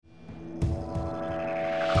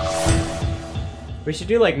We should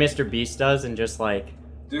do like Mr. Beast does and just like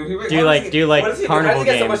do carnival how does he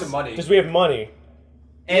get so games. much money? Because we have money.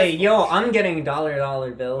 Hey, yo, I'm getting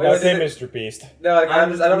 $1 bills. Wait, Say Mr. Beast. No, like, I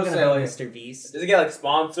don't gonna understand. go Like, Mr. Beast. does he get like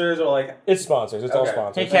sponsors or like? It's sponsors. It's all Okay.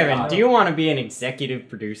 sponsors. Hey Kevin, God. do you want to be an executive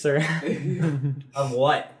producer? Of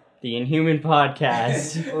what? The Inhuman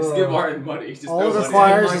Podcast. Just give Martin money. Just All no it money.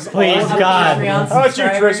 requires is Please, all- God. Patreon How about you, Trish?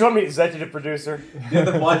 subscribers. You want me executive producer? You're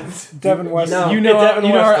the ones. Devin West. No. You know, Devin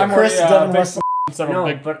I'm Chris already Devin big, West. several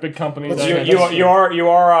No, big companies. Let's that- do it. You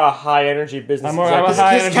are a high energy business. I'm a executive.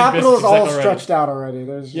 high His energy capital is business all already. stretched out already.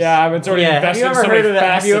 There's just, Yeah, it's already Yeah, have invested you in ever so heard many of that?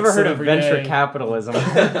 Have you ever facets heard of every venture day. capitalism?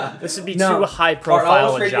 This would be No. too high Martin,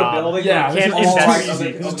 profile a a job. building. Yeah, for this all is parts too of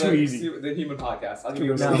easy. the- This is of too the- easy. The Human Podcast. I'll give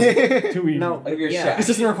you a No. building. Too easy. No, I'll give you a yeah. shack. This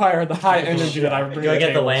doesn't require the high energy that I bring. Do I to get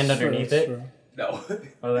the table. land Sure, underneath it? sure. No.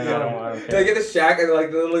 Oh, then I don't They care. get the shack and like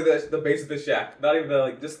literally the base of the shack, not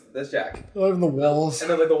even just the shack, Not even the walls. and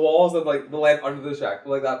then like the walls and like the land under the shack,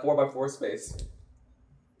 like that 4x4 space.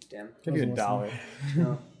 Damn. Give you $1.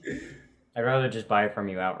 No. I'd rather just buy it from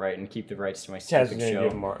you outright and keep the rights to my Taz is stupid gonna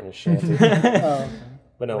give show. Martin a shanty, Oh, okay.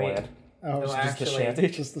 but no Wait. land. Oh, No, just actually, the shanty.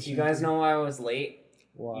 just the you guys know why I was late?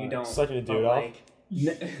 Why? You don't. Sucking a but, dude off.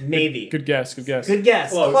 like, maybe. Good guess. Good guess. Good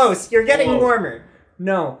guess. Close. Close. You're getting Close. warmer.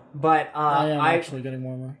 No, but I am actually getting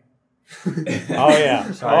warmer. Oh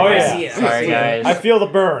yeah. Sorry, Oh I yeah. see it. Sorry, guys. I feel the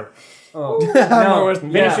burn. Oh no.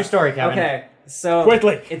 Finish your story, Kevin. Okay, so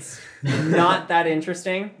Quickly. it's not that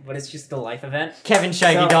interesting, but it's just a life event. Kevin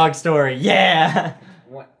Shaggy So- Dog story. Yeah.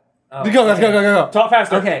 What? Oh, Go. Let's okay. go. Talk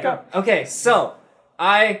faster. Okay, so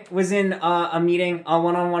I was in a meeting, a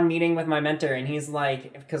one-on-one meeting with my mentor, and he's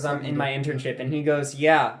like, because I'm in my internship, and he goes,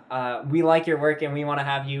 yeah, we like your work, and we want to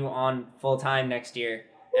have you on full-time next year.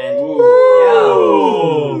 And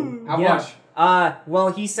How Yeah. much?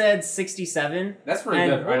 well, he said 67. That's pretty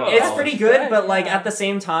And good, right? it's pretty good, but like at the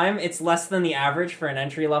same time, it's less than the average for an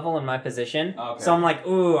entry level in my position. Okay. So I'm like,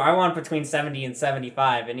 ooh, I want between 70 and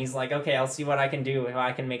 75, and he's like, okay, I'll see what I can do if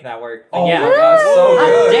I can make that work. But Oh yeah, my God, so God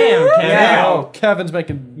good. damn, Kevin. Yeah. Oh, Kevin's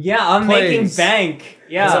making. yeah, I'm making Plays. bank.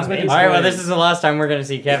 Yeah, Sounds making All right, well, plays. this is the last time we're gonna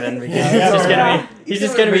see Kevin because Yeah. he's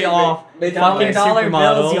just gonna be off Make fucking $1 bills,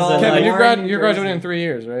 supermodels y'all. and Kevin, like, you're, Warren you're Jersey. graduating in 3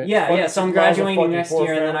 years, right? yeah. So I'm Fucking graduating fucking next poor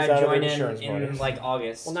year, and then families I out of join insurance in money. like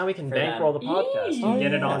August. Well, now we can for bankroll them. the podcast and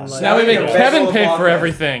get it on. So Like, now we make Yeah. Kevin pay Podcast. for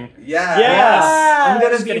everything. Yeah. Yes. I'm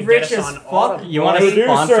gonna Just be gonna rich get us as on fuck. Audible. You want to Producer.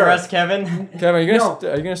 sponsor us, Kevin? Kevin, are you No.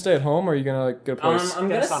 are you gonna stay at home or are you gonna like go to a place? I'm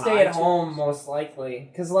Get gonna us on stay at iTunes. home most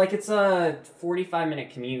likely, cause like it's a 45-minute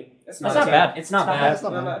commute. That's not bad. It's not Not bad. That's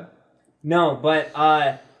not bad. No, but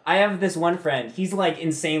I have this one friend. He's like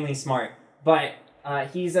insanely smart, but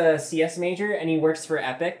he's a CS major and he works for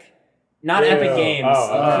Epic. Not Yeah. Epic Games.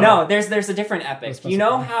 Oh, okay. No, there's a different Epic. Let's You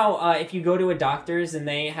know specify. how if you go to a doctor's and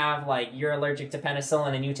they have like you're allergic to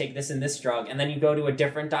penicillin and you take this and this drug, and then you go to a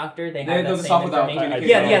different doctor, they They have do that the same software that- information. I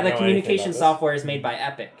Yeah, don't yeah. know The anything communication about this. software is made by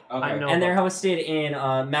Epic, Okay. I know. and they're hosted in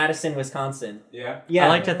Madison, Wisconsin. Yeah. Yeah. I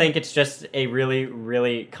like to think it's just a really,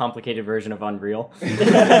 really complicated version of Unreal.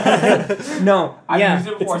 No. I've Yeah. used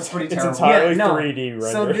it before. It's pretty It's terrible. entirely Yeah, no. 3D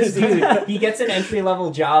rendered. So this dude, he gets an entry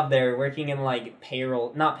level job there, working in like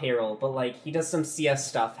payroll, not payroll, but like he does some CS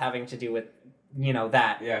stuff having to do with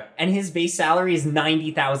that. Yeah. And his base salary is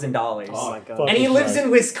 $90,000. Oh my god. Fuck. And he lives in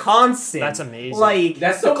Wisconsin. That's amazing. Like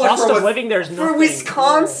That's so the much cost for of living. There's for nothing.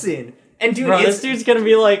 Wisconsin. And dude, Bro, it's this dude's gonna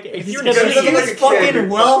be like, he's you're gonna, gonna he's be like a fucking kid.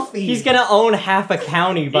 wealthy. he's gonna own half a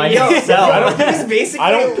county by Yo, himself. he's basically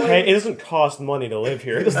I don't like- pay. It doesn't cost money to live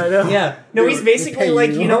here. Yeah. No, he's Dude, basically they pay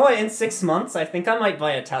like, you. you know what? In 6 months, I think I might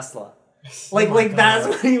buy a Tesla. Like that's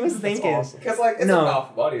what he was thinking. awesome. Because like it's No.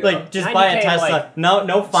 enough money. though. Like, just buy a 90K, Tesla. like, no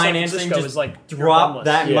San financing. Francisco Just is like drop homeless.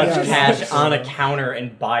 that Yeah. much Yeah. cash on a counter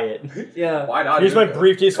and buy it. Yeah. why not? Here's do my that?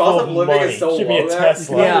 briefcase Cost full of of living money. is so Give me a low there.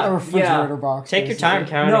 Tesla. Yeah. A refrigerator box. Take your basically. time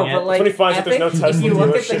counting No, it. but like, It's funny if there's no Epic, Tesla if you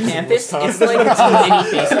look at the dealerships in campus, it's Wisconsin. like a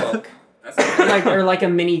mini Facebook. That's Like or like a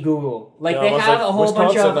mini Google. Like Yeah, they I was have like, a whole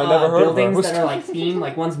bunch Wisconsin, of I never heard of buildings that. that are like themed.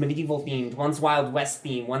 Like one's medieval themed, one's Wild West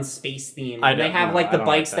themed, one's space themed. I They don't have know, like I the don't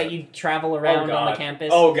bikes like that you travel around on the campus.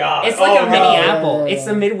 Oh god. It's like oh, a mini God. Apple. Yeah. It's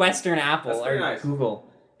the Midwestern Apple That's or very nice. Google.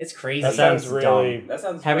 It's crazy. That sounds really. That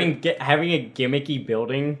sounds Having a gimmicky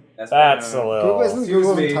building. That's a Google little. isn't Excuse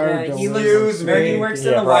Google's me. entire Yeah, he building. lives or he works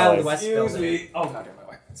in Yeah, the Wild probably. West Excuse building. me. Oh god, my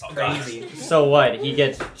wife. It's all Crazy. So what? He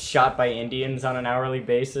gets shot by Indians on an hourly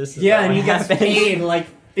basis? Is Yeah, that and he what gets happens? paid like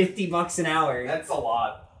 $50 an hour. That's a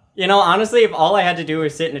lot. You know, honestly, if all I had to do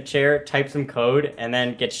was sit in a chair, type some code, and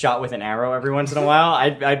then get shot with an arrow every once in a while,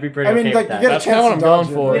 I'd be pretty I mean, okay like, with you that. get a That's kinda chance what to I'm dodge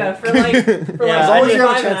going for. it. Yeah, for like Yeah, As long as you have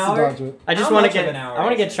a 25 an chance to hour. dodge it. I just How want much to of get an hour I want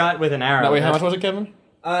to is get it? shot with an arrow. No, wait, how and much was it, Kevin?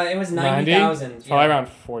 It was 90? 90,000. Probably around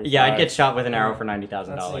 40. Yeah, I'd get shot with an arrow for Let's see,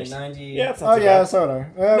 $90,000. 90. Yeah, it's Oh not too yeah, bad. so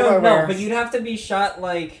would I. No, but you'd have to be shot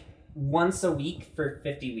like once a week for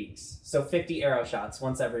 50 weeks. So 50 arrow shots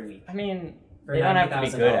once every week. I mean, For they don't have to be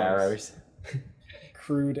good $90,000. arrows.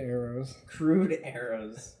 Crude arrows, Crude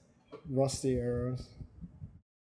arrows. rusty arrows.